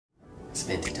It's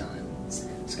Fenty time.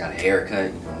 It's got a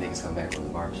haircut. You know, niggas come back from the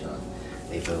barbershop.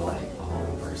 They feel like a whole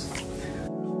new person.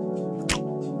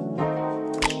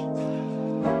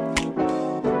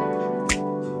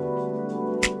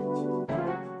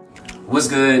 What's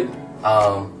good?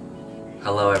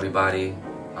 Hello everybody.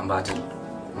 I'm about to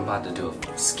do a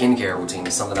skincare routine.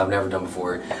 It's something I've never done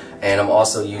before, and I'm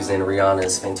also using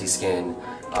Rihanna's Fenty Skin,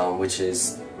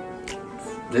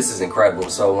 this is incredible.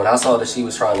 So when I saw that she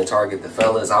was trying to target the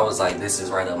fellas, I was like, this is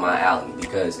right up my alley,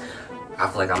 because I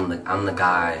feel like I'm the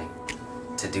guy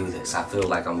to do this. I feel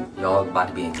like y'all about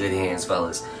to be in good hands,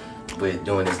 fellas, with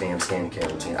doing this damn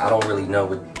skincare routine. I don't really know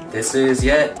what this is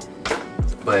yet,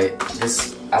 but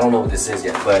I don't know what this is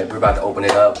yet, but we're about to open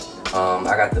it up.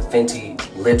 I got the Fenty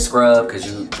lip scrub, because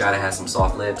you gotta have some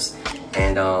soft lips,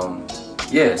 and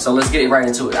yeah, so let's get right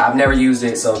into it. I've never used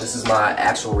it, so this is my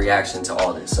actual reaction to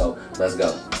all this, so let's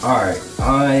go. Alright,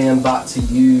 I am about to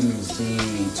use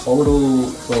the Total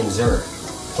Cleanser.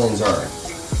 Alright,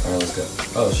 let's go.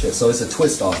 Oh shit, so it's a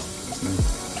twist off.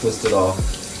 Twist it off.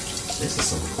 This is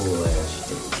some cool ass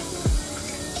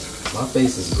shit. My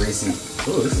face is greasy.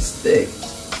 Ooh, this is thick.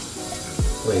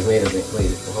 Wait,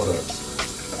 hold up.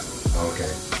 Okay.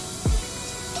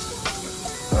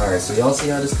 Alright, so y'all see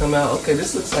how this come out? Okay,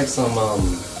 this looks like some,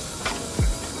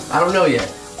 I don't know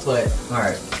yet, but,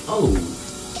 alright. Oh,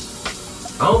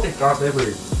 I don't think I've ever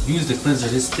used a cleanser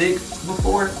this thick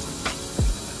before.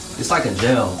 It's like a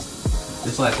gel.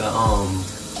 It's like a,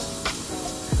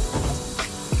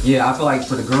 yeah, I feel like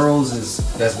for the girls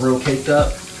that's real caked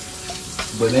up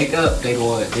with makeup, they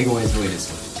gonna enjoy this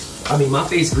one. I mean, my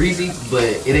face greasy, but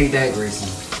it ain't that greasy.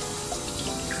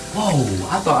 Whoa,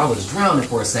 I thought I was drowning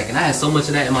for a second. I had so much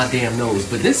of that in my damn nose.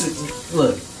 But this is,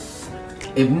 look,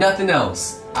 if nothing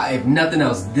else,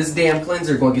 this damn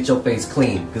cleanser gonna get your face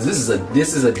clean. Because this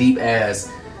is a deep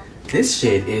ass, this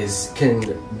shit can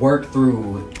work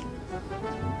through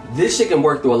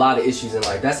a lot of issues in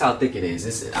life. That's how thick it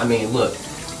is. I mean, look,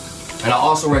 and I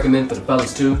also recommend for the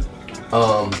fellas too.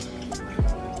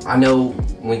 I know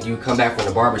when you come back from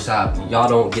the barbershop, y'all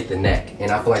don't get the neck.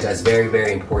 And I feel like that's very,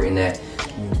 very important that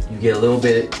you get a little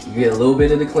bit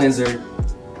of the cleanser,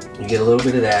 you get a little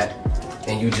bit of that,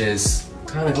 and you just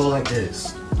kind of go like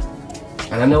this.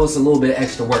 And I know it's a little bit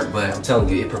extra work, but I'm telling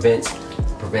you, it prevents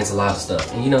a lot of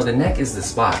stuff. And you know, the neck is the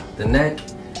spot. The neck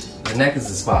is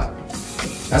the spot.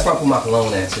 That's why I put my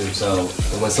cologne at too. So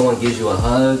when someone gives you a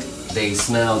hug, they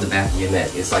smell the back of your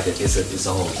neck. It's like it's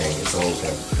a whole thing. It's a whole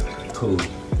thing. Cool.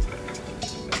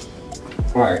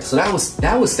 All right, so that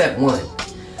was step one.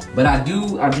 But I do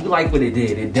like what it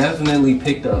did. It definitely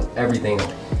picked up everything,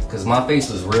 because my face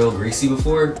was real greasy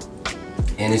before,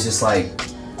 and it's just like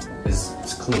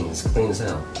it's clean. It's clean as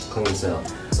hell. Clean as hell.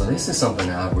 So this is something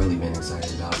that I've really been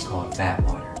excited about. It's called Fat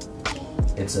Water.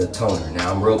 It's a toner.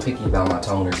 Now I'm real picky about my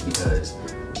toners because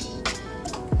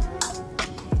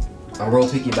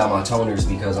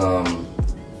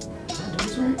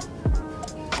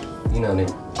you know,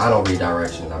 I don't read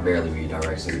directions. I barely read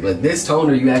directions. But this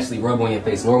toner you actually rub on your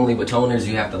face. Normally with toners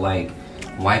you have to like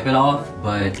wipe it off,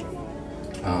 but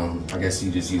I guess you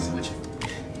just use it with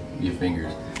your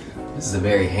fingers. This is a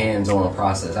very hands-on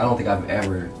process. I don't think I've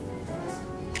ever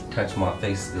touched my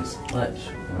face this much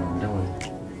when I'm doing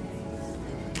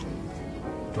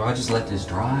it. Do I just let this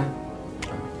dry?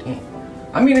 Oh, damn.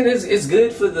 I mean, it's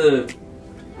good for the.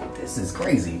 This is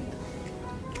crazy.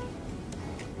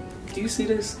 Do you see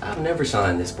this? I've never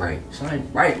shined this bright. Shine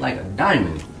bright like a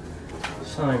diamond.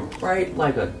 Shine bright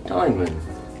like a diamond.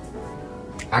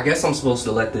 I guess I'm supposed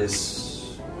to let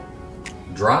this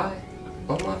dry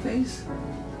on my face?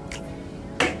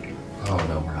 I don't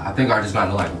know, bro. I think I just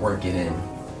gotta like work it in.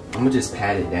 I'm gonna just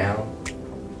pat it down.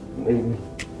 Maybe.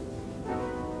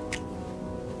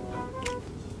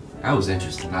 That was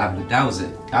interesting. That was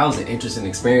an interesting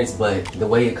experience, but the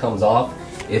way it comes off,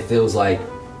 it feels like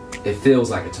a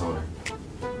toner.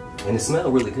 And it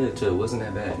smelled really good too. It wasn't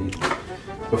that bad either.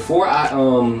 Before I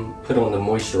put on the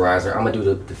moisturizer, I'm gonna do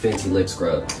the Fenty lip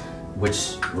scrub,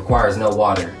 which requires no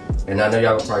water. And I know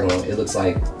y'all probably going, it looks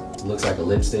like a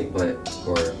lipstick, but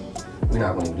we're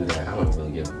not gonna do that. I don't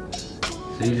really give it.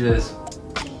 So you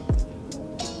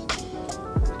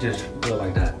just go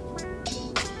like that.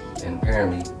 And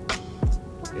apparently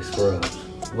it scrubs.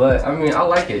 But I mean, I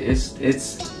like it. It's it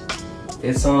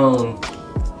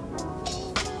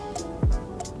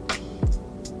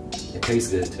tastes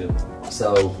good too.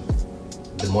 So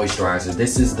the moisturizer.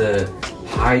 This is the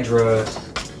Hydra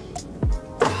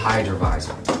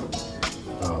Visor,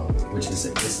 which is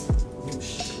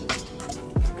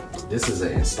this is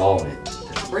an installment.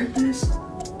 Did I break this?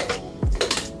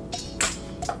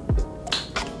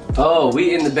 Oh,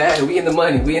 we in the bag. We in the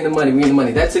money. We in the money. We in the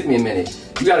money. That took me a minute.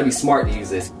 You gotta be smart to use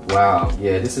this. Wow.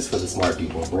 Yeah, this is for the smart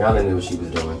people. Rihanna knew what she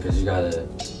was doing because you gotta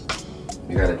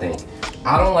think.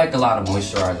 I don't like a lot of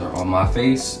moisturizer on my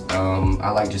face. I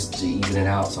like just to even it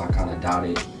out, so I kind of dot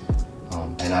it.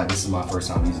 This is my first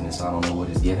time using this, so I don't know what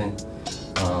it's giving.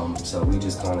 So we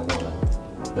just kind of gonna,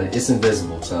 but it's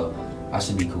invisible, so I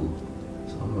should be cool.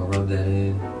 So I'm gonna rub that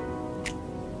in.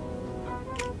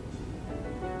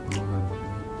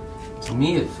 To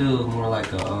me, it feels more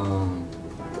like a,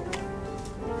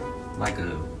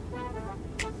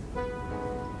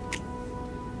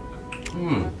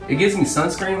 it gives me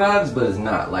sunscreen vibes, but it's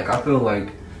not. Like, I feel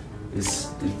like it's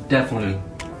definitely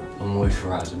a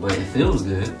moisturizer, but it feels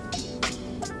good.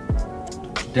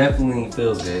 Definitely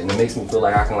feels good, and it makes me feel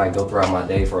like I can like go throughout my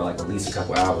day for like at least a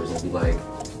couple hours and be like,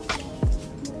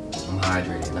 I'm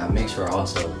hydrated. And I make sure I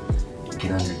also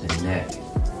get under the neck,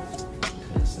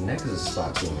 because the neck is a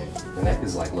spot too, man. The neck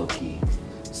is like low key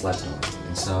slept on,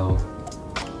 and so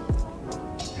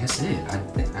that's it. I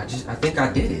think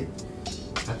I did it.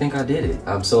 I think I did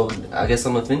it. So I guess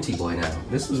I'm a Fenty boy now.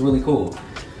 This was really cool.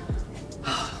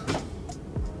 I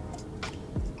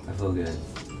feel good.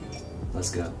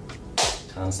 Let's go.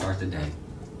 Time to start the day.